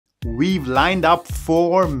we've lined up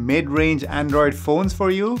 4 mid-range Android phones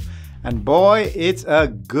for you, and boy, it's a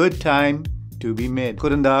good time to be mid.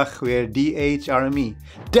 Goedendag, we're DHRME.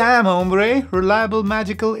 Damn, hombre, reliable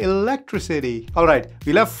magical electricity. Alright,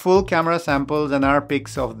 we'll have full camera samples and our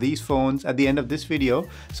pics of these phones at the end of this video,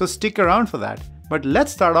 so stick around for that. But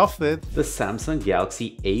let's start off with the Samsung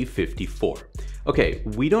Galaxy A54. Okay,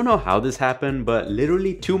 we don't know how this happened, but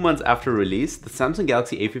literally 2 months after release, the Samsung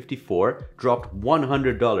Galaxy A54 dropped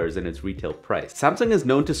 $100 in its retail price. Samsung is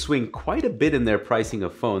known to swing quite a bit in their pricing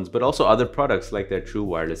of phones, but also other products like their true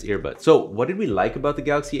wireless earbuds. So what did we like about the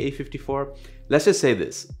Galaxy A54? Let's just say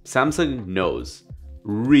this, Samsung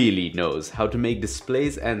really knows how to make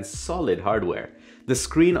displays and solid hardware. The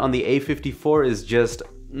screen on the A54 is just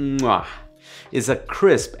mwah. Is a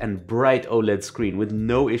crisp and bright OLED screen with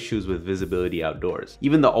no issues with visibility outdoors.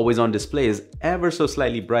 Even the always-on display is ever so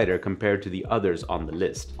slightly brighter compared to the others on the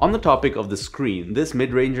list. On the topic of the screen, this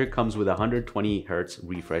mid-ranger comes with a 120Hz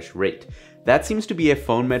refresh rate. That seems to be a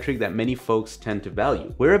phone metric that many folks tend to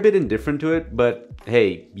value. We're a bit indifferent to it, but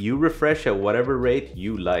hey, you refresh at whatever rate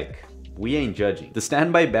you like. We ain't judging. The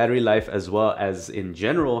standby battery life as well as in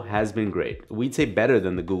general has been great. We'd say better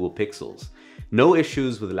than the Google Pixels. No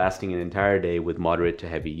issues with lasting an entire day with moderate to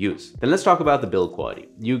heavy use. Then let's talk about the build quality.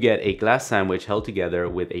 You get a glass sandwich held together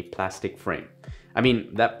with a plastic frame. I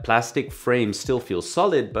mean, that plastic frame still feels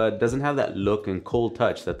solid, but doesn't have that look and cold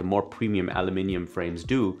touch that the more premium aluminium frames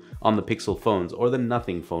do on the Pixel phones or the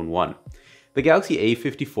Nothing Phone 1. The Galaxy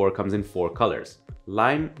A54 comes in 4 colors: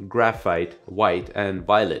 lime, graphite, white, and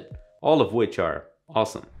violet, all of which are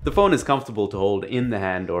awesome. The phone is comfortable to hold in the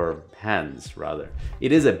hand, or hands rather.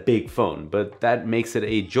 It is a big phone, but that makes it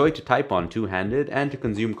a joy to type on two-handed and to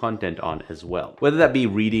consume content on as well. Whether that be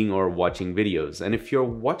reading or watching videos. And if you're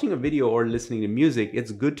watching a video or listening to music,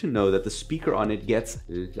 it's good to know that the speaker on it gets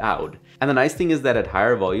loud. And the nice thing is that at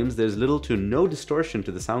higher volumes, there's little to no distortion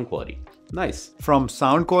to the sound quality. Nice. from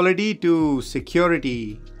sound quality to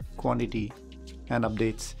security, quantity, and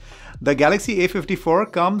updates. The Galaxy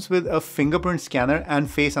A54 comes with a fingerprint scanner and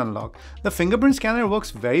face unlock. The fingerprint scanner works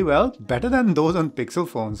very well, better than those on Pixel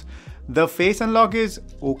phones. The face unlock is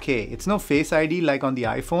okay. It's no Face ID like on the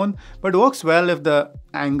iPhone, but works well if the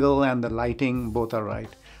angle and the lighting both are right.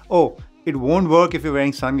 Oh, it won't work if you're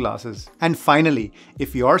wearing sunglasses. And finally,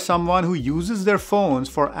 if you're someone who uses their phones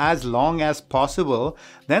for as long as possible,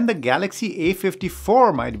 then the Galaxy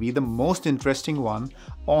A54 might be the most interesting one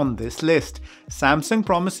on this list. Samsung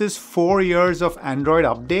promises 4 years of Android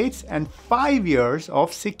updates and 5 years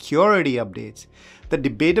of security updates. The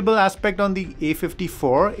debatable aspect on the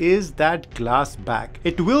A54 is that glass back.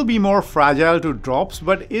 It will be more fragile to drops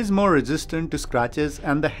but is more resistant to scratches,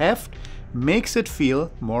 and the heft makes it feel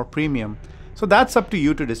more premium. So that's up to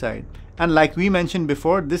you to decide. And like we mentioned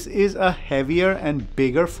before, this is a heavier and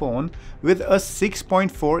bigger phone with a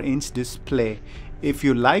 6.4-inch display. If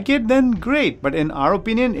you like it, then great, but in our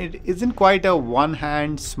opinion, it isn't quite a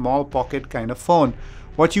one-hand, small pocket kind of phone.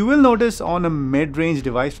 What you will notice on a mid-range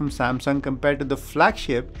device from Samsung compared to the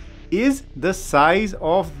flagship is the size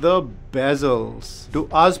of the bezels. To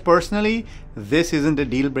us personally, this isn't a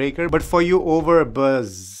deal breaker, but for you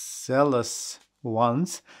overzealous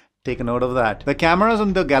ones, take a note of that. The cameras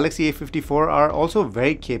on the Galaxy A54 are also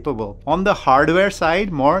very capable. On the hardware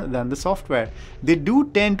side more than the software. They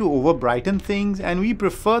do tend to over brighten things, and we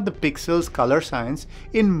prefer the Pixel's color science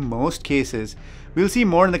in most cases. We'll see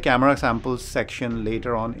more in the camera samples section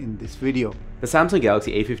later on in this video. The Samsung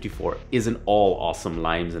Galaxy A54 isn't all awesome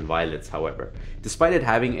limes and violets, however. Despite it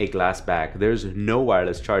having a glass back, there's no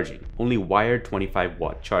wireless charging, only wired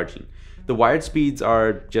 25-watt charging. The wired speeds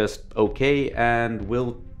are just okay and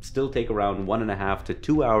will still take around 1.5 to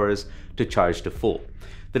 2 hours to charge to full.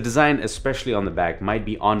 The design, especially on the back, might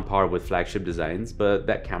be on par with flagship designs, but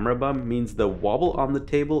that camera bump means the wobble on the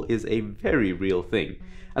table is a very real thing.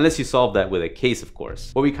 Unless you solve that with a case, of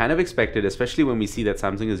course. What we kind of expected, especially when we see that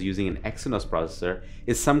Samsung is using an Exynos processor,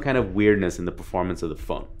 is some kind of weirdness in the performance of the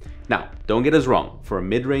phone. Now, don't get us wrong, for a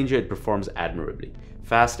mid-ranger it performs admirably.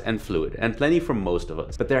 Fast and fluid, and plenty for most of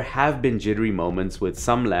us. But there have been jittery moments with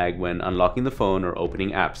some lag when unlocking the phone or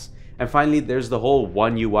opening apps. And finally, there's the whole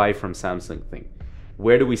One UI from Samsung thing.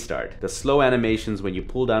 Where do we start? The slow animations when you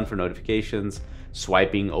pull down for notifications,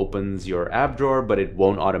 swiping opens your app drawer, but it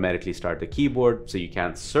won't automatically start the keyboard, so you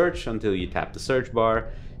can't search until you tap the search bar.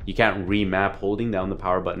 You can't remap holding down the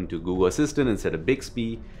power button to Google Assistant instead of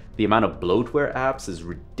Bixby. The amount of bloatware apps is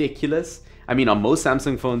ridiculous. I mean, on most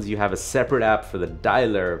Samsung phones, you have a separate app for the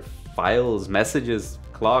dialer, files, messages,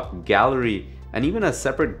 clock, gallery, and even a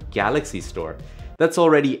separate Galaxy store. That's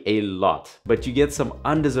already a lot, but you get some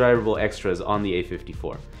undesirable extras on the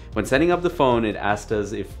A54. When setting up the phone, it asked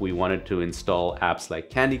us if we wanted to install apps like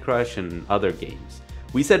Candy Crush and other games.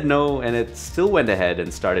 We said no, and it still went ahead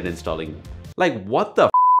and started installing them. Like, what the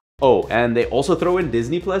f? Oh, and they also throw in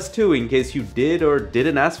Disney Plus too, in case you did or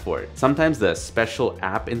didn't ask for it. Sometimes the special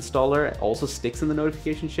app installer also sticks in the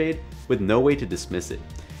notification shade with no way to dismiss it.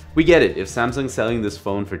 We get it, if Samsung's selling this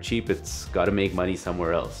phone for cheap, it's gotta make money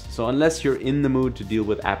somewhere else. So unless you're in the mood to deal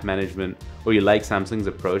with app management or you like Samsung's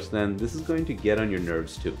approach, then this is going to get on your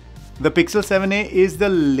nerves too. The Pixel 7a is the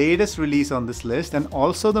latest release on this list and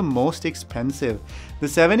also the most expensive. The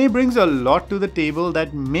 7a brings a lot to the table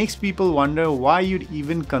that makes people wonder why you'd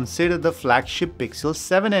even consider the flagship Pixel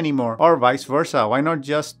 7 anymore, or vice versa. Why not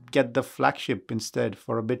just get the flagship instead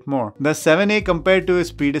for a bit more? The 7a, compared to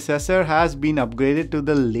its predecessor, has been upgraded to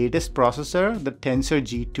the latest processor, the Tensor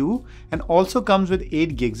G2, and also comes with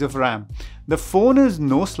 8 gigs of RAM. The phone is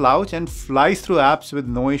no slouch and flies through apps with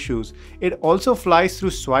no issues. It also flies through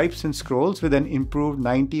swipes and scrolls with an improved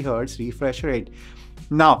 90Hz refresh rate.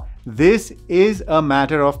 Now, this is a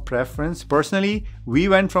matter of preference. Personally, we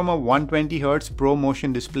went from a 120Hz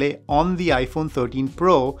ProMotion display on the iPhone 13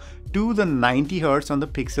 Pro to the 90Hz on the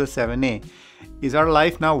Pixel 7a. Is our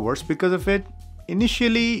life now worse because of it?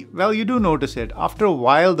 Initially, well, you do notice it. After a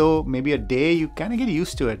while though, maybe a day, you kind of get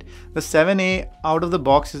used to it. The 7a out of the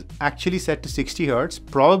box is actually set to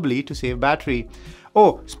 60Hz, probably to save battery.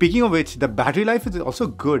 Oh, speaking of which, the battery life is also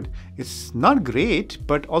good. It's not great,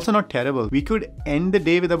 but also not terrible. We could end the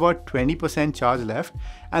day with about 20% charge left,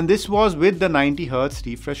 and this was with the 90Hz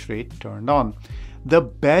refresh rate turned on. The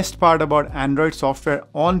best part about Android software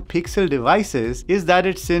on Pixel devices is that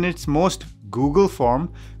it's in its most Google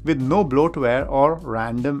form with no bloatware or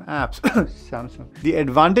random apps. Samsung. The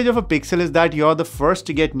advantage of a Pixel is that you're the first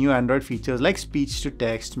to get new Android features like speech to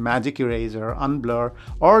text, magic eraser, unblur,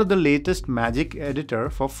 or the latest magic editor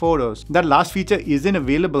for photos. That last feature isn't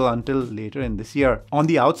available until later in this year. On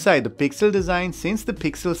the outside, the Pixel design since the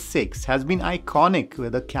Pixel 6 has been iconic,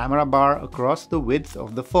 with a camera bar across the width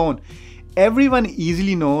of the phone. Everyone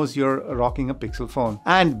easily knows you're rocking a Pixel phone.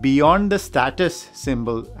 And beyond the status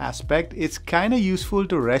symbol aspect, it's kinda useful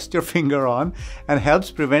to rest your finger on and helps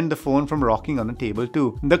prevent the phone from rocking on a table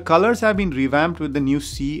too. The colors have been revamped with the new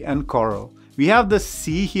sea and coral. We have the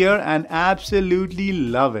sea here and absolutely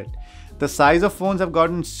love it. The size of phones have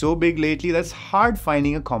gotten so big lately that's hard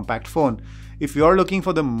finding a compact phone. If you're looking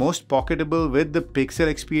for the most pocketable with the Pixel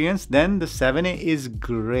experience, then the 7a is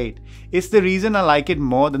great. It's the reason I like it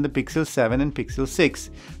more than the Pixel 7 and Pixel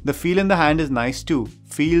 6. The feel in the hand is nice too.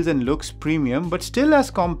 Feels and looks premium, but still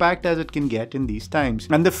as compact as it can get in these times.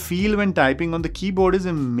 And the feel when typing on the keyboard is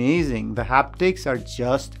amazing. The haptics are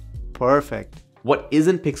just perfect. What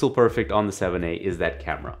isn't pixel perfect on the 7a is that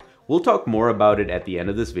camera. We'll talk more about it at the end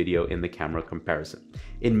of this video in the camera comparison.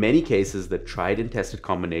 In many cases, the tried and tested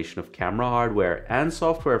combination of camera hardware and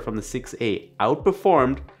software from the 6a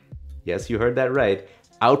outperformed, yes, you heard that right,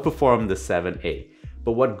 outperformed the 7a.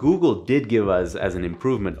 But what Google did give us as an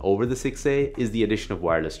improvement over the 6a is the addition of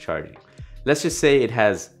wireless charging. Let's just say it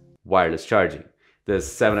has wireless charging. The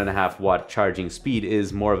 7.5 watt charging speed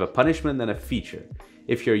is more of a punishment than a feature.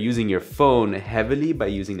 If you're using your phone heavily by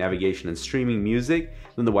using navigation and streaming music,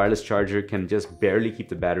 then the wireless charger can just barely keep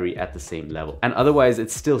the battery at the same level. And otherwise,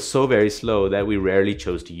 it's still so very slow that we rarely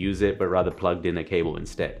chose to use it, but rather plugged in a cable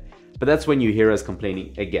instead. But that's when you hear us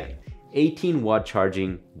complaining again. 18 watt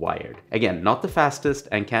charging wired. Again, not the fastest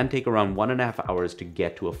and can take around 1.5 hours to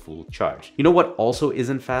get to a full charge. You know what also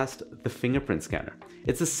isn't fast? The fingerprint scanner.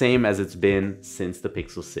 It's the same as it's been since the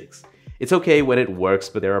Pixel 6. It's okay when it works,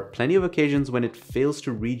 but there are plenty of occasions when it fails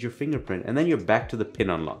to read your fingerprint and then you're back to the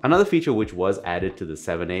pin unlock. Another feature which was added to the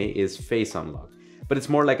 7a is face unlock, but it's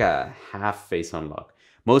more like a half face unlock.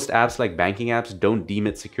 Most apps like banking apps don't deem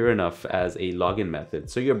it secure enough as a login method,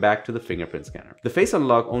 so you're back to the fingerprint scanner. The face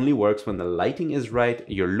unlock only works when the lighting is right,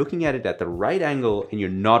 you're looking at it at the right angle, and you're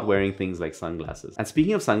not wearing things like sunglasses. And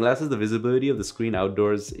speaking of sunglasses, the visibility of the screen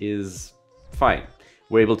outdoors is fine.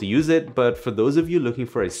 We're able to use it, but for those of you looking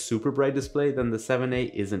for a super bright display, then the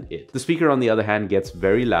 7a isn't it. The speaker, on the other hand, gets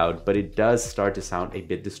very loud, but it does start to sound a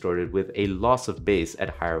bit distorted with a loss of bass at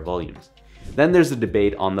higher volumes. Then there's the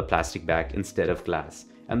debate on the plastic back instead of glass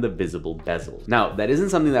and the visible bezel. Now, that isn't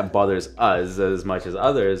something that bothers us as much as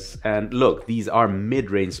others, and look, these are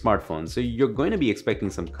mid-range smartphones, so you're going to be expecting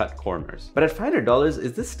some cut corners. But at $500,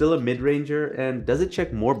 is this still a mid-ranger, and does it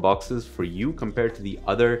check more boxes for you compared to the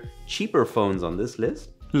other cheaper phones on this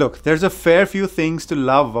list? Look, there's a fair few things to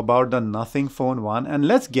love about the Nothing Phone 1, and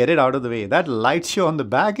let's get it out of the way. That light show on the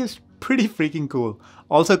back is pretty freaking cool.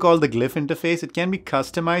 Also called the glyph interface, it can be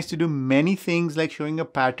customized to do many things like showing a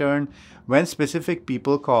pattern when specific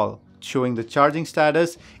people call. showing the charging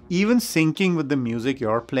status, even syncing with the music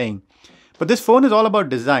you're playing. But this phone is all about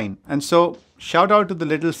design, and so shout out to the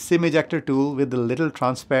little SIM ejector tool with the little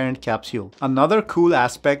transparent capsule. Another cool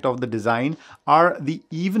aspect of the design are the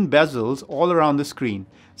even bezels all around the screen,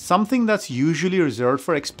 something that's usually reserved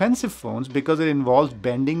for expensive phones because it involves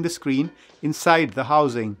bending the screen inside the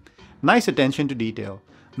housing. Nice attention to detail.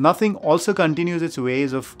 Nothing also continues its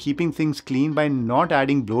ways of keeping things clean by not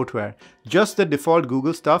adding bloatware, just the default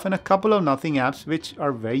Google stuff and a couple of nothing apps which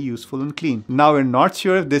are very useful and clean. Now we're not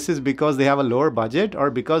sure if this is because they have a lower budget or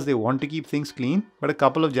because they want to keep things clean, but a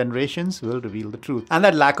couple of generations will reveal the truth. And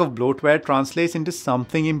that lack of bloatware translates into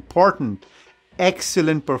something important: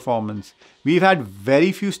 excellent performance. We've had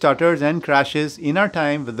very few stutters and crashes in our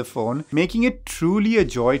time with the phone, making it truly a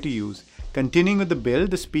joy to use. Continuing with the build,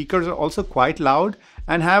 the speakers are also quite loud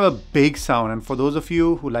and have a big sound, and for those of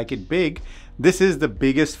you who like it big, this is the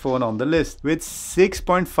biggest phone on the list with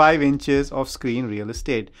 6.5 inches of screen real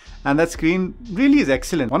estate, and that screen really is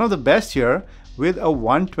excellent. One of the best here with a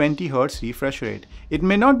 120Hz refresh rate. It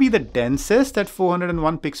may not be the densest at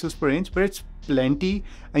 401 pixels per inch, but it's plenty,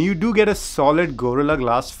 and you do get a solid Gorilla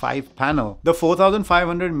Glass 5 panel. The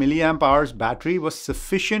 4500 mAh battery was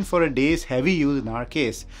sufficient for a day's heavy use in our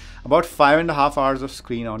case, about 5.5 hours of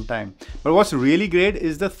screen on time. But what's really great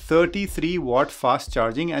is the 33 watt fast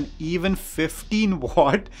charging and even 15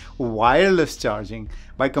 watt wireless charging.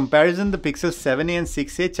 By comparison, the Pixel 7a and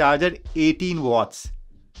 6a charge at 18 watts.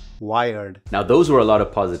 Wired. Now those were a lot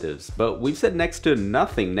of positives, but we've said next to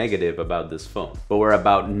nothing negative about this phone. But we're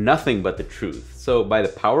about nothing but the truth. So by the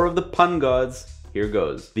power of the pun gods, here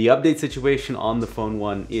goes. The update situation on the Phone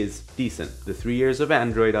 1 is decent. The 3 years of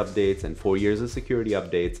Android updates and 4 years of security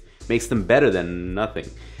updates makes them better than nothing,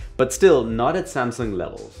 but still not at Samsung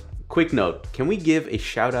levels. Quick note, can we give a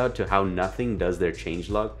shout out to how Nothing does their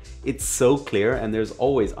changelog? It's so clear and there's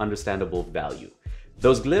always understandable value.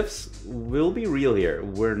 Those glyphs will be real here.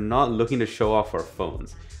 We're not looking to show off our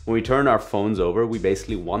phones. When we turn our phones over, we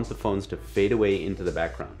basically want the phones to fade away into the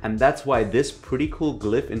background. And that's why this pretty cool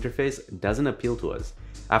glyph interface doesn't appeal to us.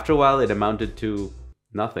 After a while, it amounted to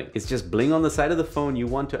nothing. It's just bling on the side of the phone. You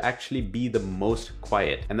want to actually be the most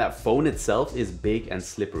quiet. And that phone itself is big and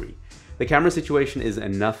slippery. The camera situation is a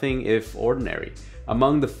nothing if ordinary.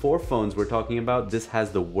 Among the 4 phones we're talking about, this has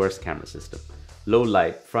the worst camera system. Low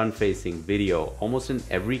light, front-facing, video, almost in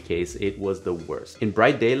every case it was the worst. In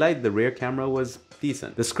bright daylight, the rear camera was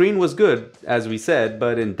decent. The screen was good, as we said,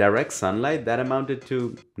 but in direct sunlight that amounted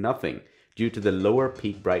to nothing due to the lower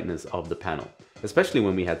peak brightness of the panel, especially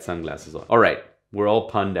when we had sunglasses on. Alright, we're all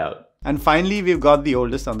punned out. And finally, we've got the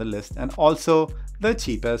oldest on the list and also the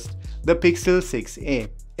cheapest, the Pixel 6a.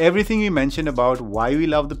 Everything we mentioned about why we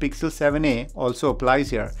love the Pixel 7a also applies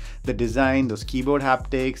here. The design, those keyboard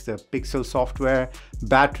haptics, the Pixel software,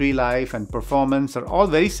 battery life and performance are all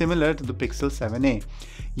very similar to the Pixel 7a.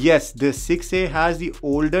 Yes, the 6a has the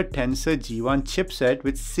older Tensor G1 chipset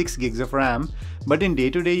with 6 gigs of RAM, but in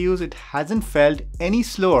day-to-day use it hasn't felt any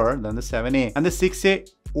slower than the 7a. And the 6a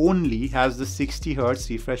only has the 60Hz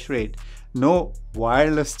refresh rate, no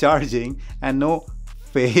wireless charging and no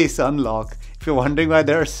face unlock. If you're wondering why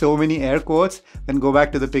there are so many air quotes, then go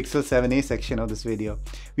back to the Pixel 7a section of this video.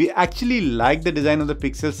 We actually like the design of the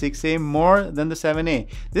Pixel 6a more than the 7a.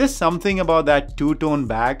 There's something about that two-tone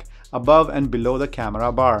back above and below the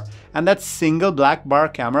camera bar. And that single black bar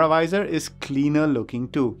camera visor is cleaner looking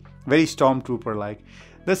too. Very Stormtrooper-like.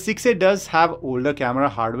 The 6a does have older camera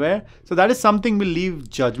hardware, so that is something we'll leave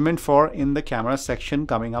judgment for in the camera section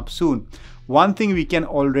coming up soon. One thing we can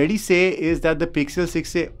already say is that the Pixel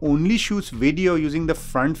 6a only shoots video using the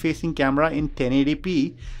front-facing camera in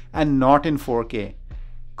 1080p and not in 4K.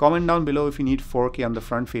 Comment down below if you need 4K on the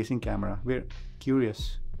front-facing camera. We're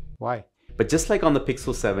curious. Why? But just like on the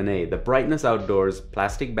Pixel 7a, the brightness outdoors,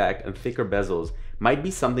 plastic back, and thicker bezels might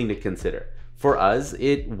be something to consider. For us,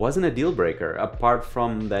 it wasn't a deal breaker, apart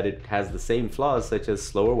from that it has the same flaws such as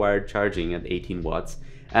slower wired charging at 18 watts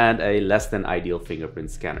and a less than ideal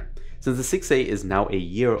fingerprint scanner. Since the 6a is now a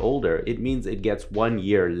year older, it means it gets 1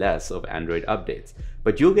 year less of Android updates.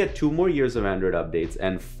 But you'll get 2 more years of Android updates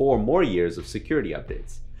and 4 more years of security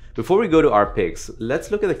updates. Before we go to our picks,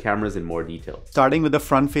 let's look at the cameras in more detail. Starting with the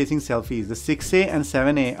front-facing selfies, the 6a and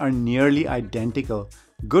 7a are nearly identical.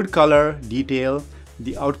 Good color, detail.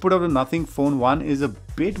 The output of the Nothing Phone 1 is a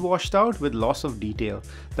bit washed out with loss of detail.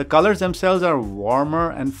 The colors themselves are warmer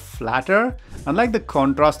and flatter, unlike the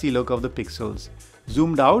contrasty look of the Pixels.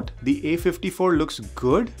 Zoomed out, the A54 looks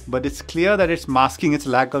good, but it's clear that it's masking its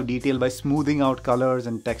lack of detail by smoothing out colors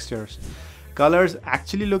and textures. Colors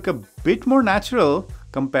actually look a bit more natural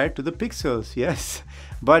compared to the Pixels, yes.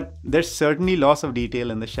 but there's certainly loss of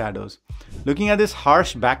detail in the shadows. Looking at this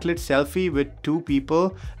harsh backlit selfie with two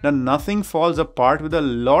people, the nothing falls apart with a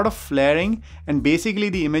lot of flaring and basically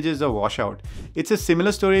the image is a washout. It's a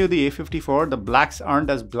similar story with the A54, the blacks aren't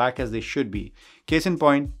as black as they should be. Case in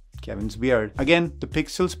point, Kevin's beard. Again, the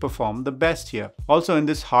pixels perform the best here. Also, in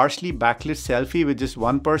this harshly backlit selfie with just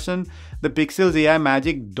one person, the Pixels AI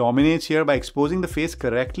magic dominates here by exposing the face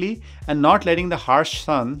correctly and not letting the harsh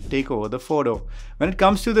sun take over the photo. When it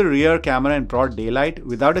comes to the rear camera in broad daylight,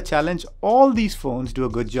 without a challenge, all these phones do a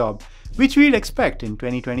good job, which we'd expect in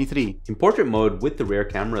 2023. In portrait mode with the rear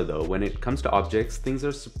camera though, when it comes to objects, things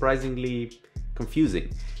are surprisingly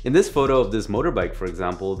confusing. In this photo of this motorbike, for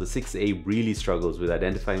example, the 6A really struggles with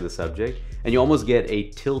identifying the subject and you almost get a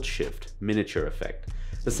tilt shift miniature effect.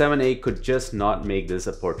 The 7A could just not make this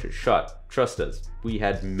a portrait shot. Trust us, we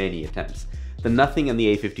had many attempts. The Nothing and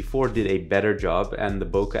the A54 did a better job and the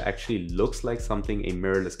bokeh actually looks like something a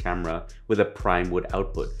mirrorless camera with a prime would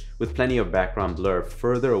output, with plenty of background blur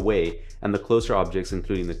further away and the closer objects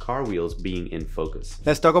including the car wheels being in focus.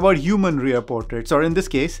 Let's talk about human rear portraits, or in this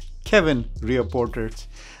case, Kevin rear portraits.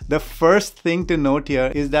 The first thing to note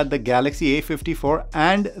here is that the Galaxy A54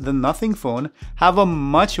 and the Nothing phone have a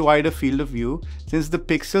much wider field of view since the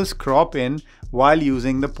pixels crop in while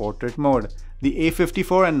using the portrait mode. The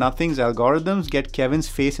A54 and Nothing's algorithms get Kevin's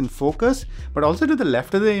face in focus, but also to the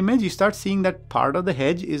left of the image, you start seeing that part of the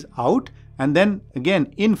hedge is out and then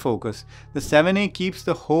again in focus. The 7A keeps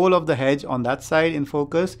the whole of the hedge on that side in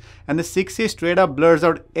focus, and the 6A straight up blurs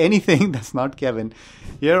out anything that's not Kevin.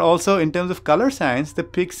 Here also, in terms of color science, the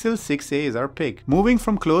Pixel 6A is our pick. Moving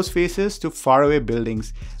from close faces to faraway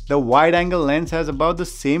buildings, the wide-angle lens has about the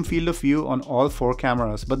same field of view on all four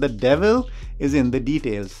cameras, but the devil is in the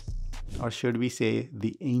details. Or should we say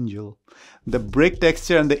the angel. The brick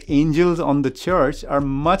texture and the angels on the church are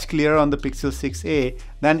much clearer on the Pixel 6A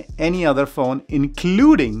than any other phone,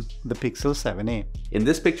 including the Pixel 7A. In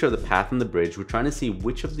this picture of the path and the bridge, we're trying to see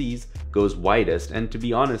which of these goes widest, and to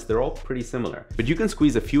be honest, they're all pretty similar. But you can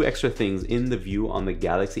squeeze a few extra things in the view on the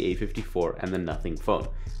Galaxy A54 and the Nothing phone.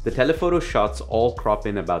 The telephoto shots all crop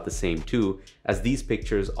in about the same too, as these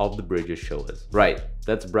pictures of the bridges show us. Right,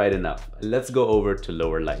 that's bright enough. Let's go over to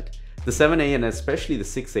lower light. The 7A and especially the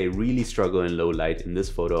 6A really struggle in low light in this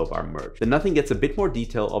photo of our merge. The Nothing gets a bit more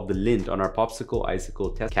detail of the lint on our popsicle icicle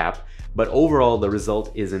test cap, but overall the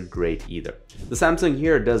result isn't great either. The Samsung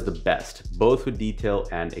here does the best, both with detail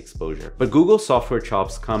and exposure. But Google's software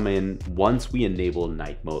chops come in once we enable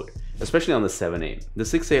night mode, especially on the 7A. The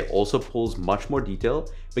 6A also pulls much more detail,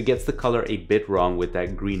 but gets the color a bit wrong with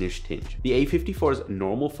that greenish tinge. The A54's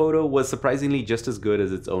normal photo was surprisingly just as good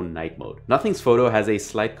as its own night mode. Nothing's photo has a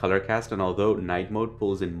slight color cast, and although night mode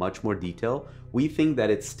pulls in much more detail, we think that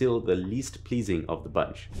it's still the least pleasing of the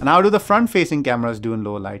bunch. And how do the front-facing cameras do in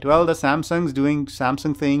low light? Well, the Samsung's doing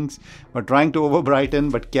Samsung things, but trying to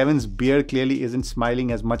over-brighten, but Kevin's beard clearly isn't smiling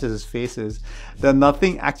as much as his face is. The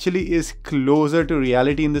Nothing actually is closer to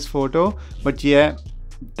reality in this photo, but yeah,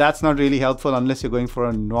 that's not really helpful unless you're going for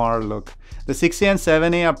a noir look. The 6A and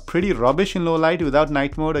 7A are pretty rubbish in low light without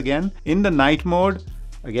night mode again. In the night mode,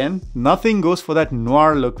 again, Nothing goes for that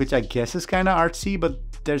noir look, which I guess is kind of artsy, but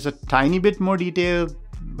there's a tiny bit more detail,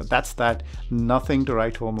 but that's that. Nothing to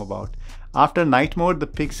write home about. After night mode, the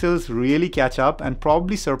pixels really catch up and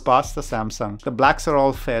probably surpass the Samsung. The blacks are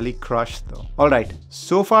all fairly crushed though. Alright,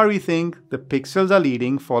 so far we think the pixels are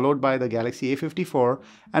leading, followed by the Galaxy A54,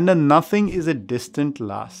 and the Nothing is a distant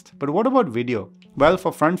last. But what about video? Well,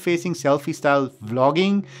 for front-facing selfie style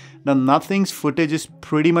vlogging, the Nothing's footage is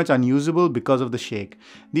pretty much unusable because of the shake.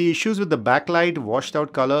 The issues with the backlight, washed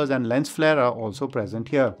out colors and lens flare are also present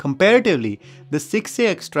here. Comparatively, the 6A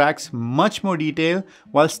extracts much more detail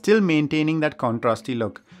while still maintaining that contrasty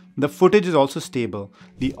look. The footage is also stable.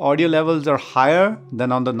 The audio levels are higher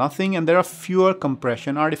than on the Nothing and there are fewer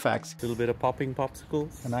compression artifacts. A little bit of popping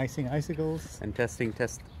popsicles. And icing icicles. And testing.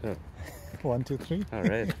 1, 2, 3. All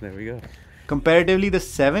right, there we go. Comparatively, the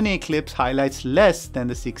 7A clips highlights less than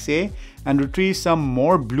the 6A and retrieves some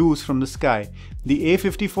more blues from the sky. The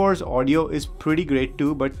A54's audio is pretty great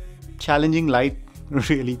too, but challenging light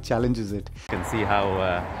really challenges it. You can see how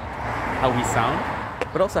we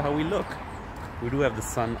sound, but also how we look. We do have the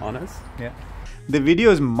sun on us. Yeah. The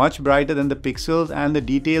video is much brighter than the pixels and the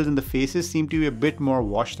details in the faces seem to be a bit more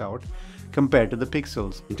washed out compared to the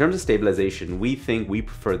pixels. In terms of stabilization, we think we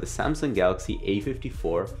prefer the Samsung Galaxy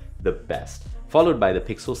A54 the best, followed by the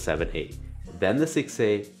Pixel 7A, then the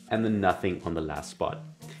 6A, and the Nothing on the last spot.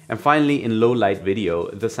 And finally, in low light video,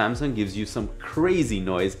 the Samsung gives you some crazy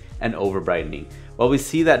noise and over brightening, while we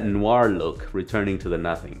see that noir look returning to the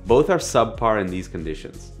Nothing. Both are subpar in these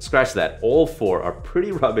conditions. Scratch that, all four are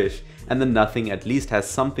pretty rubbish, and the Nothing at least has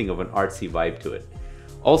something of an artsy vibe to it.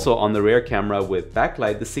 Also, on the rear camera with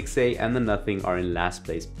backlight, the 6A and the Nothing are in last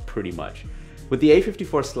place pretty much, with the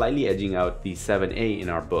A54 slightly edging out the 7A in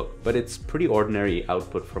our book, but it's pretty ordinary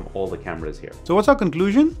output from all the cameras here. So what's our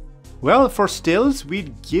conclusion? Well, for stills,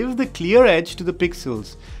 we'd give the clear edge to the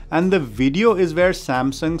Pixels, and the video is where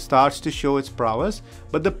Samsung starts to show its prowess,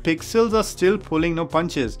 but the Pixels are still pulling no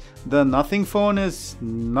punches. The Nothing phone is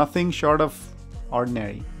nothing short of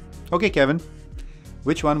ordinary. Okay, Kevin,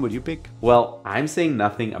 which one would you pick? Well, I'm saying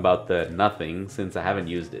nothing about the Nothing since I haven't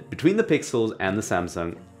used it. Between the Pixels and the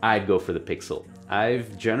Samsung, I'd go for the Pixel.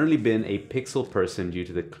 I've generally been a Pixel person due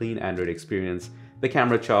to the clean Android experience, the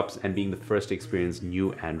camera chops, and being the first to experience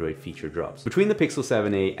new Android feature drops. Between the Pixel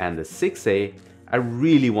 7a and the 6a, I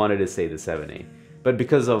really wanted to say the 7a. But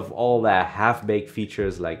because of all the half-baked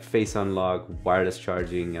features like face unlock, wireless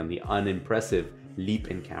charging, and the unimpressive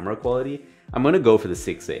leap in camera quality, I'm gonna go for the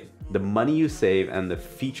 6a. The money you save and the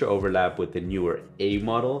feature overlap with the newer A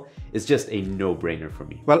model is just a no-brainer for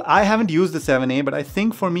me. Well, I haven't used the 7a, but I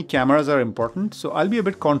think for me cameras are important, so I'll be a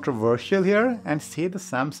bit controversial here and say the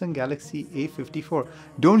Samsung Galaxy A54.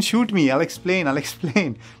 Don't shoot me, I'll explain.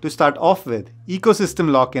 To start off with, ecosystem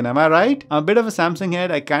lock-in, am I right? I'm a bit of a Samsung head.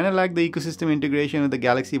 I kind of like the ecosystem integration with the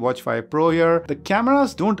Galaxy Watch 5 Pro here. The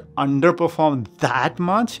cameras don't underperform that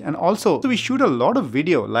much, and also we shoot a lot of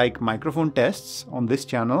video like microphone tests on this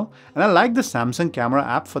channel. And I like the Samsung camera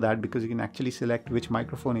app for that because you can actually select which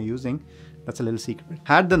microphone you're using. That's a little secret.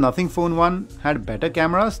 Had the Nothing phone one had better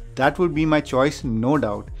cameras, that would be my choice, no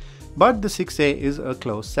doubt. But the 6A is a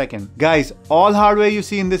close second. Guys, all hardware you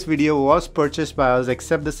see in this video was purchased by us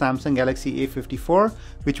except the Samsung Galaxy A54,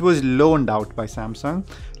 which was loaned out by Samsung.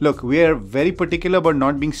 Look, we are very particular about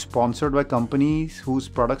not being sponsored by companies whose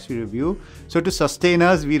products we review. So to sustain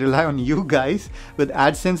us, we rely on you guys. With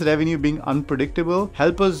AdSense revenue being unpredictable,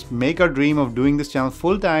 help us make our dream of doing this channel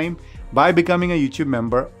full time by becoming a YouTube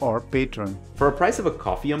member or patron. For a price of a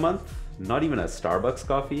coffee a month, not even a Starbucks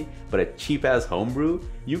coffee, but a cheap-ass homebrew,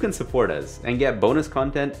 you can support us and get bonus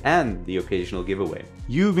content and the occasional giveaway.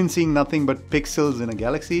 You've been seeing nothing but pixels in a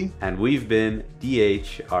galaxy. And we've been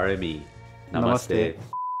DHRME. Namaste.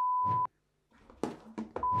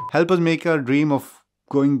 Help us make our dream of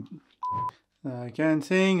going... I can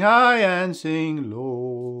sing high and sing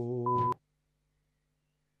low.